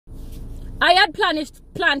I had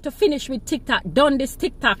planned to finish with TikTok, done this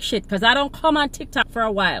TikTok shit, because I don't come on TikTok for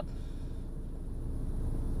a while.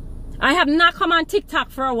 I have not come on TikTok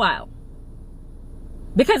for a while.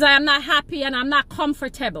 Because I am not happy and I'm not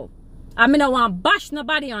comfortable. I mean, I don't want to bash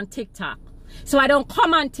nobody on TikTok. So I don't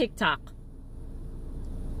come on TikTok.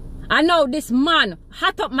 I know this man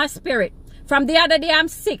hot up my spirit. From the other day, I'm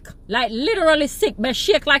sick. Like literally sick, but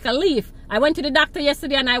shake like a leaf. I went to the doctor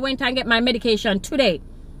yesterday and I went and get my medication today.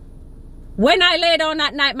 When I lay down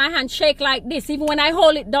at night, my hand shake like this. Even when I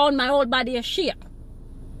hold it down, my whole body is shake.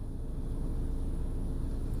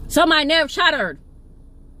 So my nerve shattered.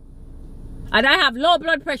 And I have low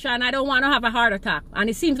blood pressure and I don't want to have a heart attack. And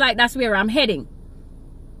it seems like that's where I'm heading.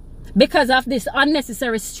 Because of this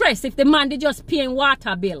unnecessary stress. If the man did just paying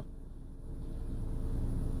water bill.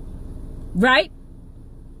 Right?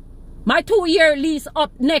 My 2-year lease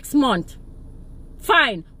up next month.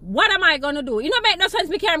 Fine. What am I going to do? It don't make no sense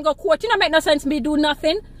me can't go court. It don't make no sense me do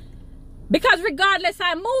nothing. Because regardless,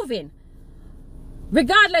 I'm moving.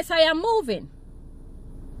 Regardless, I am moving.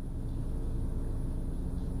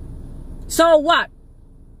 So what?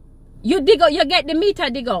 You dig out, you get the meter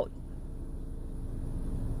dig out.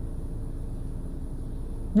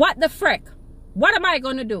 What the frick? What am I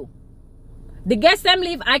going to do? The guests them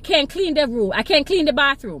leave, I can't clean the room. I can't clean the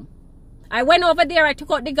bathroom. I went over there, I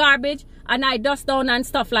took out the garbage and I dust down and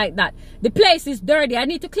stuff like that. The place is dirty. I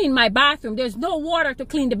need to clean my bathroom. There's no water to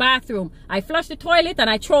clean the bathroom. I flush the toilet and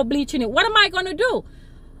I throw bleach in it. What am I going to do?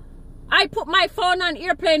 I put my phone on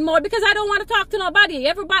airplane mode because I don't want to talk to nobody.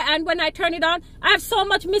 Everybody, and when I turn it on, I have so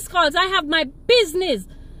much missed calls. I have my business.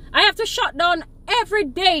 I have to shut down every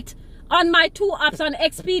date on my 2 apps on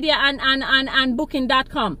Expedia and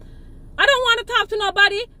Booking.com. I don't want to talk to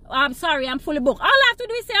nobody. I'm sorry, I'm fully booked. All I have to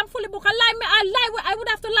do is say I'm fully booked. I would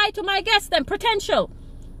have to lie to my guests then, potential.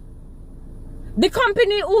 The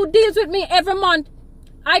company who deals with me every month,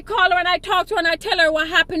 I call her and I talk to her and I tell her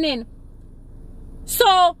what's happening.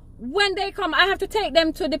 So when they come, I have to take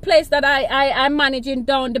them to the place that I'm managing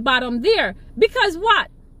down the bottom there. Because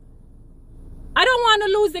what? I don't want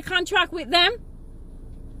to lose the contract with them.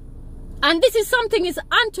 And this is something is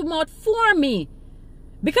untomouth for me.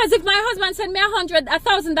 Because if my husband send me $1,000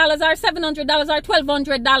 or $700 or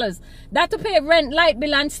 $1,200, that to pay rent, light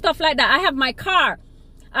bill and stuff like that. I have my car.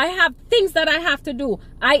 I have things that I have to do.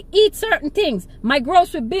 I eat certain things. My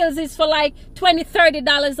grocery bills is for like $20,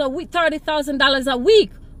 $30 a week, $30,000 a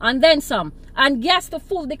week. And then some. And gas to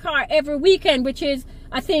fuel the car every weekend, which is,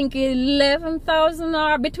 I think, 11,000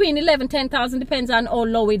 or between 11 and 10,000, depends on how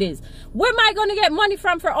low it is. Where am I going to get money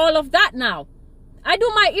from for all of that now? I do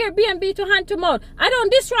my Airbnb to hand to mouth. I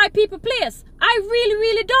don't destroy people's place. I really,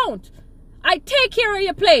 really don't. I take care of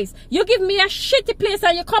your place. You give me a shitty place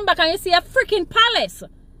and you come back and you see a freaking palace.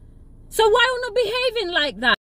 So why are you not behaving like that?